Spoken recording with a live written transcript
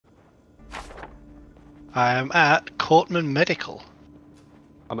I am at Courtman Medical.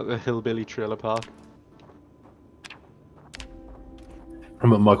 I'm at the Hillbilly Trailer Park.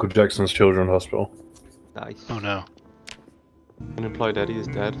 I'm at Michael Jackson's Children's Hospital. Nice. Oh no. Unemployed Eddie is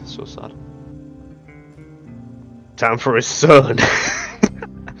dead. So sad. Time for his son.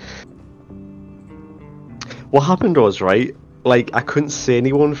 What happened was, right, like, I couldn't see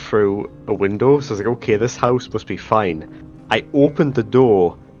anyone through a window, so I was like, okay, this house must be fine. I opened the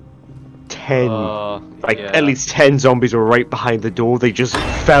door, at least 10 zombies were right behind the door. They just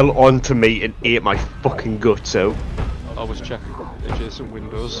fell onto me and ate my fucking guts out. Always check adjacent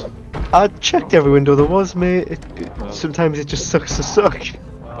windows. I checked every window there was, mate. Sometimes it just sucks to suck.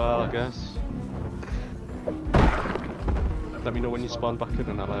 Well, I guess. Let me know when you spawn back in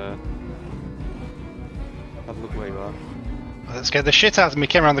and I'll have a look where you are. Well, that scared the shit out of me.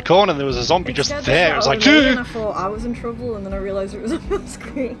 Came around the corner and there was a zombie just there. It was like, and I thought I was in trouble, and then I realised it was on my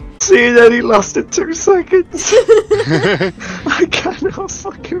screen. See, and then he lasted 2 seconds. I cannot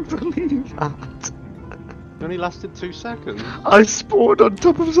fucking believe that. It only lasted 2 seconds. I spawned on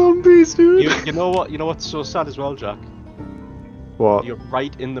top of zombies, dude. You know what? You know what's so sad as well, Jack? What? You're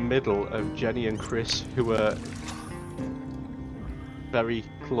right in the middle of Jenny and Chris, who were very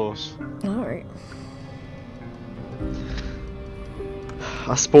close. Alright.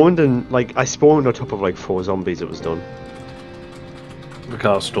 I spawned on top of like 4 zombies. It was done. The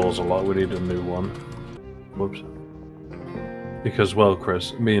car stalls a lot. We need a new one. Whoops. Because, well,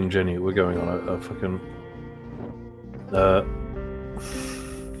 Chris, me and Jenny, we're going on a fucking.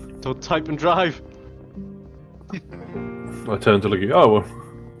 Don't type and drive. I turned to look at you. Oh, well,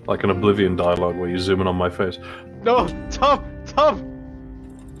 like an Oblivion dialogue where you zoom in on my face. No, Tom,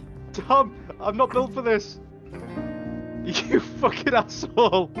 I'm not built for this. You fucking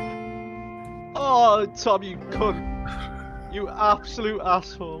asshole. Oh, Tom, you cunt. You absolute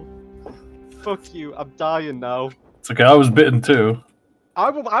asshole. Fuck you. I'm dying now. It's okay. I was bitten too. I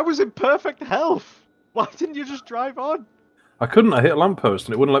was in perfect health. Why didn't you just drive on? I couldn't. I hit a lamppost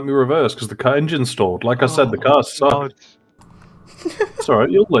and it wouldn't let me reverse because the car engine stalled. Like I said, the car sucked. It's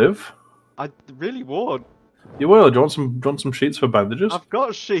alright. You'll live. I really won't. You will. Do you want some sheets for bandages? I've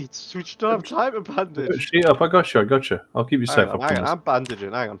got sheets. We just don't have time to bandage. Sheet up. I got you. I'll keep you safe. Hang on, I'm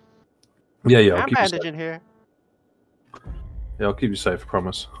bandaging. Hang on. Yeah. I'll I'm keep bandaging you safe. here. Yeah, I'll keep you safe. I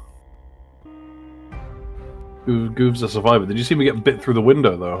promise. Goof's a survivor. Did you see me get bit through the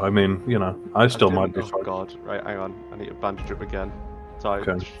window, though? I mean, you know, I still might be fine. Oh god, right, hang on. I need to bandage up again. Sorry,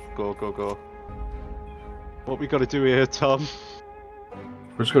 Okay. just go. What we gotta do here, Tom?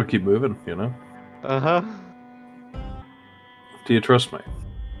 We're just gotta keep moving, you know? Uh-huh. Do you trust me?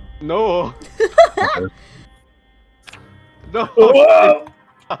 No! Okay. No! Whoa!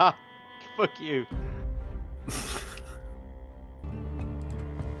 Fuck you.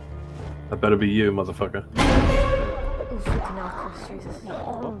 That better be you, motherfucker. Oh, fucking hell, Chris, Jesus.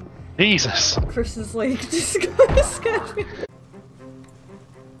 Jesus. Chris is like, just scared me.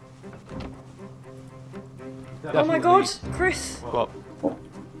 Oh my god, Chris! What? Oh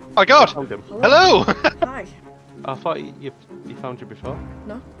my god! I found him. Hello! Hi. I thought you found you before.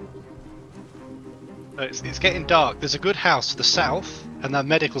 No? It's getting dark. There's a good house to the south, and that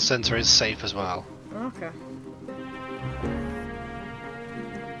medical centre is safe as well. Okay.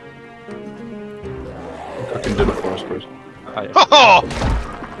 Cooking dinner for us, Chris. Oh!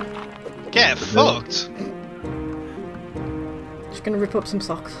 Get fucked! Just gonna rip up some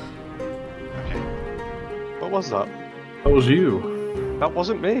socks. Okay. What was that? That was you. That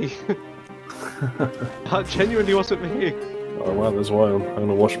wasn't me. That genuinely wasn't me. Oh wow, that's wild. I'm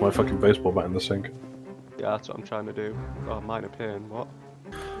gonna wash my fucking baseball bat in the sink. Yeah, that's what I'm trying to do. Oh, minor pain. What?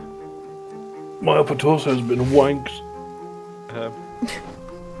 My upper torso has been wanked.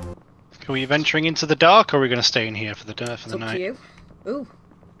 Are we venturing into the dark, or are we going to stay in here for the It's up to night? you. Ooh,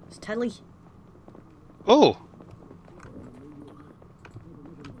 it's telly. Oh!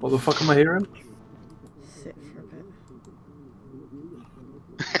 What the fuck am I hearing? Sit for a bit.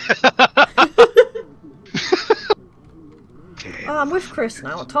 Oh, I'm with Chris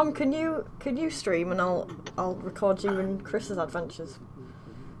now. Tom, can you stream and I'll record you and Chris's adventures.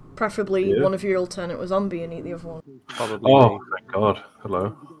 Preferably one of your alternate was zombie and eat the other one. Probably. Oh, Me. thank God.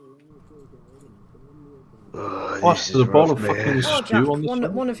 Hello. What? There's a bowl of fucking Oh, stew Jack, on this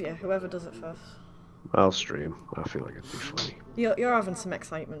one? one of you, whoever does it first. I'll stream. I feel like it'd be funny. You're having some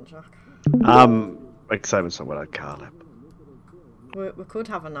excitement, Jack. Excitement's not what I'd call it. We could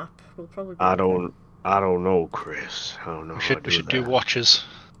have a nap. We'll probably. I don't know, Chris. I don't know. We should do watches.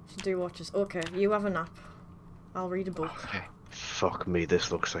 Should do watches. Okay, you have a nap. I'll read a book. Okay. Fuck me,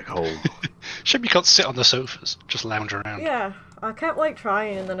 this looks like home. Shame you can't sit on the sofas, just lounge around. Yeah, I kept like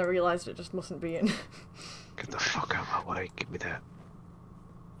trying and then I realised it just mustn't be in. Get the fuck out of my way, give me that.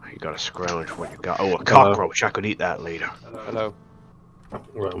 You gotta scrounge what you got. Oh, a cockroach, I could eat that later. Hello.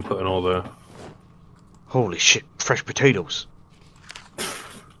 Right, I'm putting all the... Holy shit, fresh potatoes.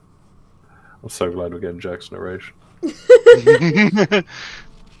 I'm so glad we're getting Jack's narration.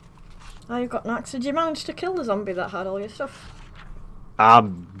 Oh, you've got an axe. Did you manage to kill the zombie that had all your stuff? I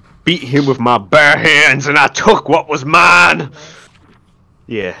beat him with my bare hands and I took what was mine!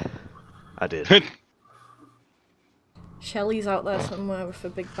 Yeah, I did. Shelley's out there somewhere with a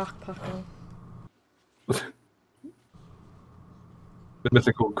big backpack on. The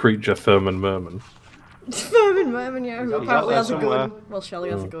mythical creature Thurman Merman. Furman Merman, yeah, who He's apparently out there has a somewhere. gun. Well, Shelley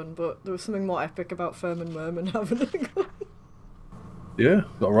has a gun, but there was something more epic about Furman Merman having a gun. Yeah,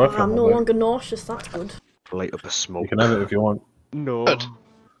 got a rifle. I'm no longer nauseous, that's good. Light up a smoke. You can have it if you want. No. Good.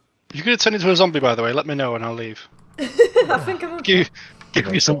 If you're going to turn into a zombie, by the way, let me know and I'll leave. I think I'm okay.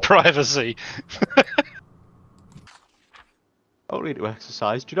 Give me some privacy. I don't need to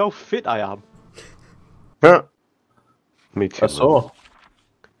exercise. Do you know how fit I am? Huh? Me too. I saw.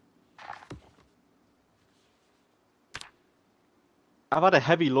 I've had a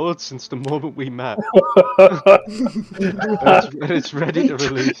heavy load since the moment we met. and it's ready to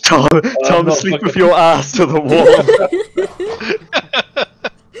release. Tom, not sleep fucking- with your ass to the wall.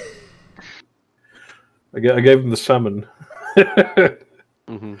 I gave him the salmon.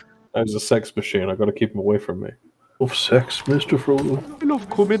 Mm-hmm. That was a sex machine. I got to keep him away from me. Oh, sex, Mr. Frodo. I love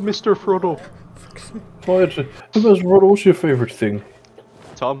coming, Mr. Frodo. Frodo, what's your favourite thing?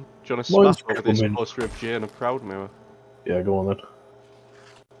 Tom, do you want to Mine's smash over this coming. poster of Jane and Proud Mirror? Yeah, go on then.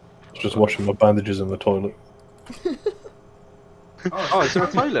 Just washing my bandages in the toilet. Oh, is there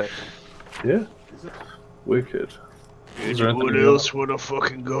a toilet? Yeah. Wicked. Is there Anyone anything else wanna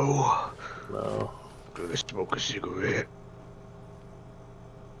fucking go? No. Gonna smoke a cigarette.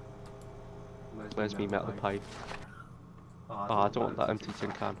 Where's me metal pipe? Oh, I don't want that empty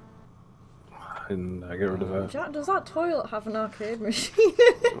tin can. And I get rid of that. Jack, does that toilet have an arcade machine?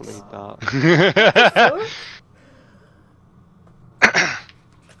 I don't need that.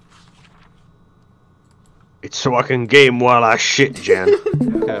 It's so I can game while I shit, Jan.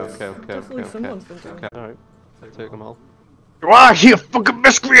 Okay. Definitely someone's been doing Okay, alright. Take them all. Why here fucking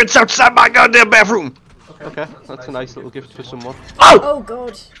miscreants outside my goddamn bathroom? Okay, that's a nice little gift for someone. Oh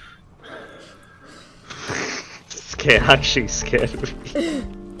god. Actually scared of me.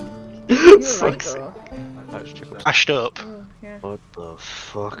 You're right Fuck's though. That's chicken. Ashed up. Oh, yeah. What the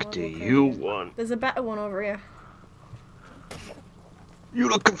fuck do you want? There's a better one over here. You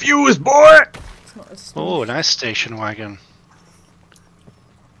look confused, boy! It's not as Oh, nice station wagon.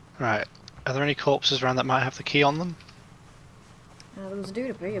 Right. Are there any corpses around that might have the key on them? there was a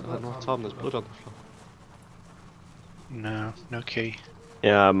dude up here, Oh but no, Tom, there's blood on the floor. No, no key.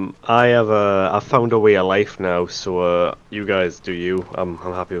 Yeah, I found a way of life now, so you guys do you. I'm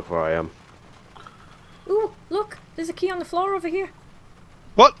happy with where I am. ooh, look, there's a key on the floor over here.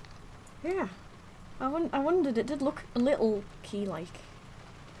 What? Yeah, I wondered. It did look a little key-like.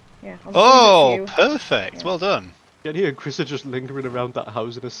 Yeah. I'll Oh, zoom it for you. perfect. Yeah. Well done. Jenny and Chris are just lingering around that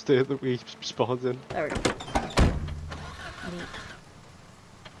house in a state that we spawned in. There we go.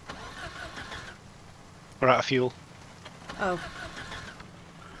 We're out of fuel. Oh,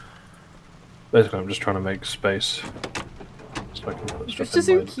 Basically, I'm just trying to make space. So I can put just a stuff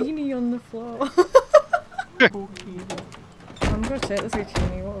in mine. zucchini on the floor. I'm gonna take the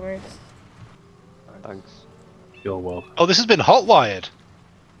zucchini. What a waste. Thanks. You're welcome. Oh, this has been hot-wired.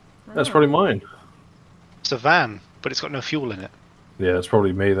 That's probably mine. It's a van, but it's got no fuel in it. Yeah, it's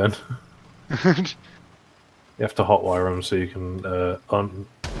probably me then. You have to hotwire them so you can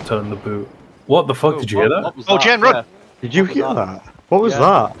turn the boot. What the fuck? Did you hear that? What was Oh, that? Jen, run! Yeah. Did you What was hear that? that? What was Yeah.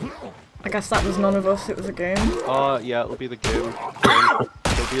 that? I guess that was none of us. It was a game. Oh, yeah, it'll be the game.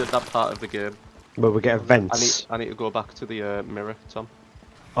 It'll be at that part of the game. Well, we get events. I need to go back to the mirror, Tom.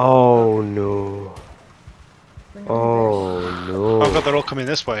 Oh no. Bring it on, Oh no. Oh god, they're all coming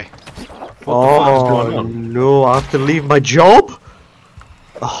this way. What the fuck is going Oh on? no, I have to leave my job?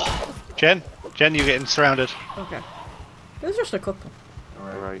 Jen, you're getting surrounded. Okay. It was just a couple.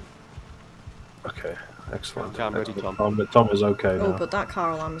 Alright. Okay, excellent. Okay, I'm ready, Tom. Tom is okay Oh, now. but that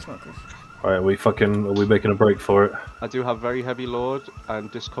car alarm is not good. Alright, are we making a break for it? I do have very heavy load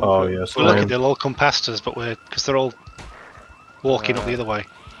and discomfort. Oh yes. We're lucky I'm they'll all come past us, but because they're all walking up the other way.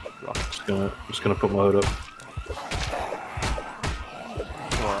 just gonna put my hood up.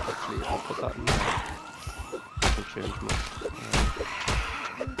 Oh, actually, I'll put that in there. I can change my...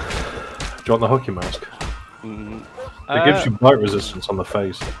 Do you want the hockey mask? It gives you bite resistance on the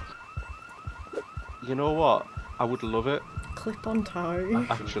face. You know what? I would love it, Clip on tie.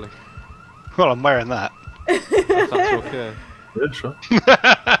 actually. Well, I'm wearing that. If that's okay. Yeah, sure.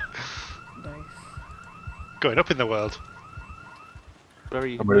 Nice. Going up in the world.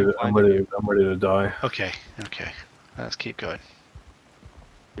 Very. I'm ready to die. Okay, okay. Let's keep going.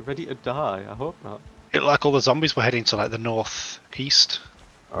 You ready to die? I hope not. It like all the zombies were heading to like the northeast,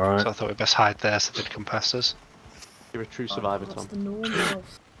 Alright. so I thought we'd best hide there so they'd come past us. You're a true survivor, What's Tom. the normal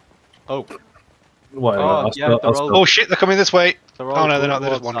house? Oh, Whatever. Oh, I'll yeah, still, they're I'll all- still Oh shit, they're coming this way! they're all Oh no, they're going not, they're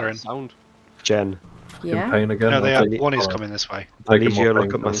just towards that wandering. Sound. Jen, Yeah? pain again. No, I'll they take are, it. one is Alright. coming this way. I Taking need you more to look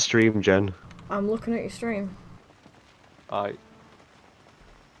pain at my pills. stream, Jen. I'm looking at your stream. Alright,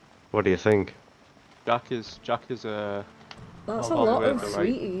 What do you think? Jack is That's Oh, a all the lot way of to the right.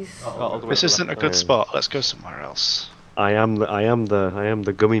 sweeties. all the way This to the isn't a left. good spot, let's go somewhere else. I am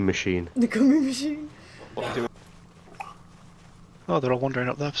the gummy machine. The gummy machine. What are you doing? Oh, they're all wandering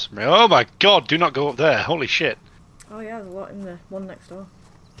up there for some reason. Oh my god, do not go up there, holy shit. Oh yeah, there's a lot in the one next door.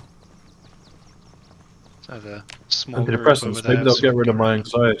 So the small group Antidepressants. over Maybe there, they'll so- get rid of my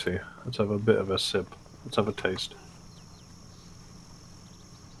anxiety. Let's have a bit of a sip. Let's have a taste.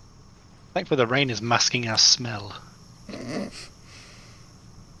 Thankfully the rain is masking our smell. It's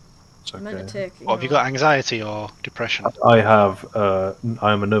I meant to okay. take. What, have you got anxiety or depression? I have. I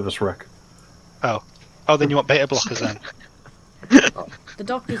am a nervous wreck. Oh. Oh, then you want beta blockers then? The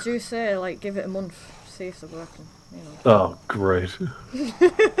doctors do say like give it a month, see if they're working. You know. Oh, great.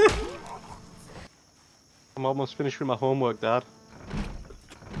 I'm almost finished with my homework, Dad.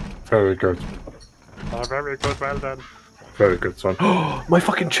 Very good. Oh, very good, well done. Very good, son. My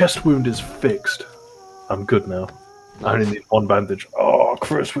fucking chest wound is fixed. I'm good now. I only need one bandage. Oh,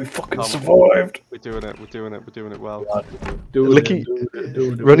 Chris, we fucking survived. We're doing it well.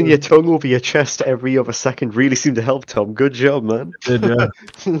 Running your tongue over your chest every other second really seemed to help, Tom. Good job, man. Did ya?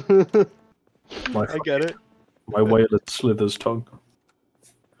 I get it. My whaler slithers tongue.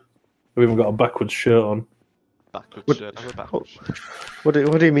 I've even got a backwards shirt on. Backwards shirt. I'm a backwards shirt. What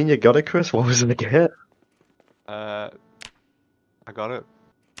do you mean you got it, Chris? What was it again? I got it.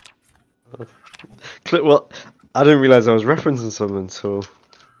 Well, I didn't realize I was referencing something, so... Just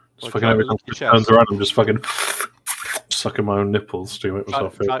Well, fucking try to every time lick it your turns chest. around, I'm just fucking sucking my own nipples to make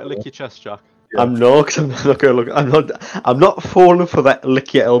myself Try to feel. lick your chest, Jack. Yeah. I'm not, because I'm not gonna look... I'm not falling for that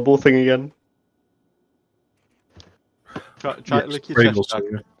lick your elbow thing again. Try to lick your Rainbow chest, Jack.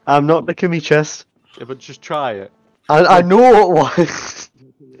 Singer. I'm not licking my chest. Yeah, but just try it. I know what was.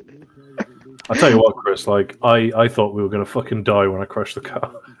 I tell you what, Chris. Like I thought we were gonna fucking die when I crashed the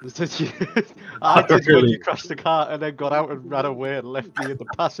car. Did you? I did when Really? you crashed the car and then got out and ran away and left me in the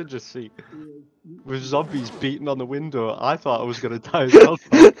passenger seat with zombies beating on the window. I thought I was gonna die as well.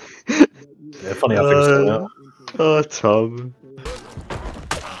 Tom. Yeah, funny how things turn out. Oh, Tom.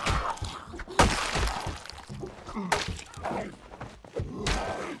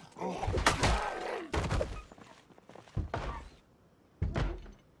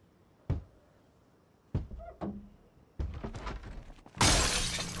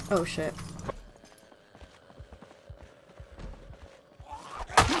 Oh shit.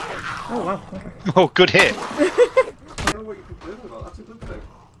 Oh wow. Okay. Oh, good hit!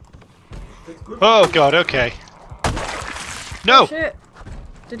 Oh god, okay. No! Shit.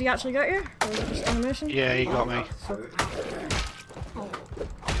 Did he actually get you? Or was it just animation? Yeah, he got me.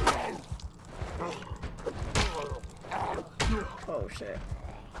 Oh shit.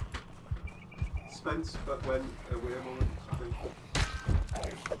 Spence, but when away a moment, I think.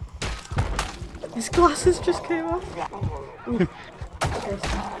 His glasses just came off. Ooh.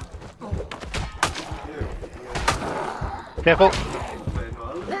 Careful!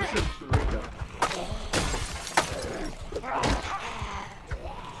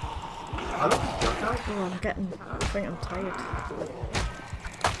 Oh, I think I'm tired.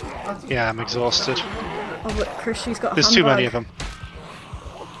 Yeah, I'm exhausted. Oh look, Chris, she's got a There's too many of handbag. them.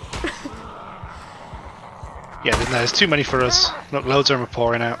 Yeah, there's too many for us. Look, loads of them are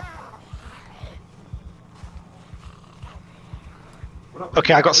pouring out.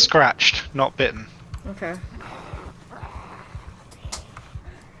 Okay, I got scratched, not bitten. Okay.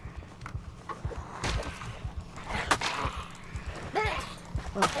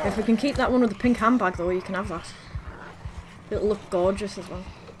 Well, if we can keep that one with the pink handbag though, you can have that. It'll look gorgeous as well.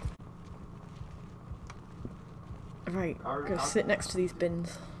 Right, go sit next to these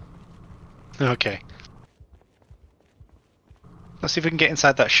bins. Okay. Let's see if we can get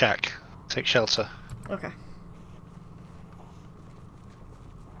inside that shack. Take shelter. Okay.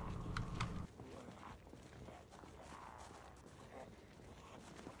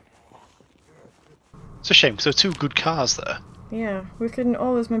 It's a shame because there are two good cars there. Yeah, we can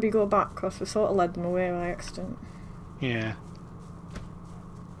always maybe go back because we sort of led them away by accident. Yeah.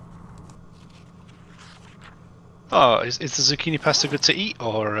 Oh, is the zucchini pasta good to eat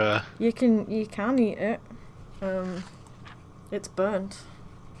or? You can eat it. It's burnt.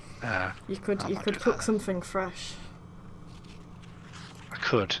 You could cook something fresh. I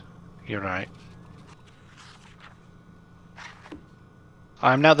could. You're right.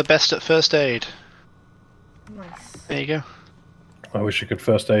 I'm now the best at first aid. Nice. There you go. I wish you could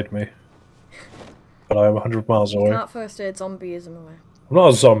first aid me. But I am 100 miles away. You can't first aid zombieism away. I'm not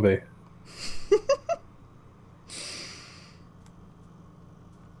a zombie.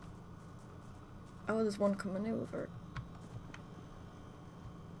 Oh, there's one coming over.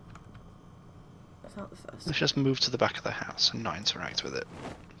 That's not the first. Let's just move to the back of the house and not interact with it.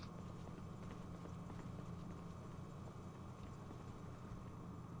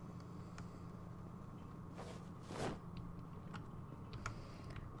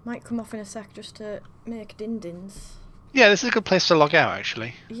 Might come off in a sec just to make din-dins. Yeah, this is a good place to log out,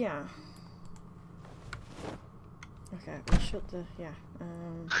 actually. Yeah. Okay, we'll shut the... yeah.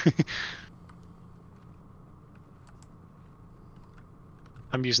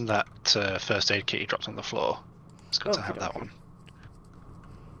 I'm using that first aid kit you dropped on the floor. It's good to have that one.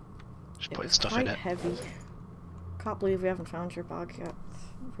 Just putting stuff in quite it. heavy. Can't believe we haven't found your bag yet.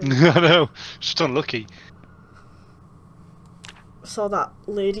 I know, just unlucky. Saw that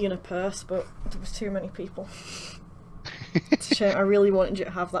lady in a purse, but there was too many people. It's a shame. I really wanted you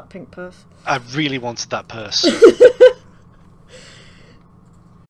to have that pink purse. I really wanted that purse.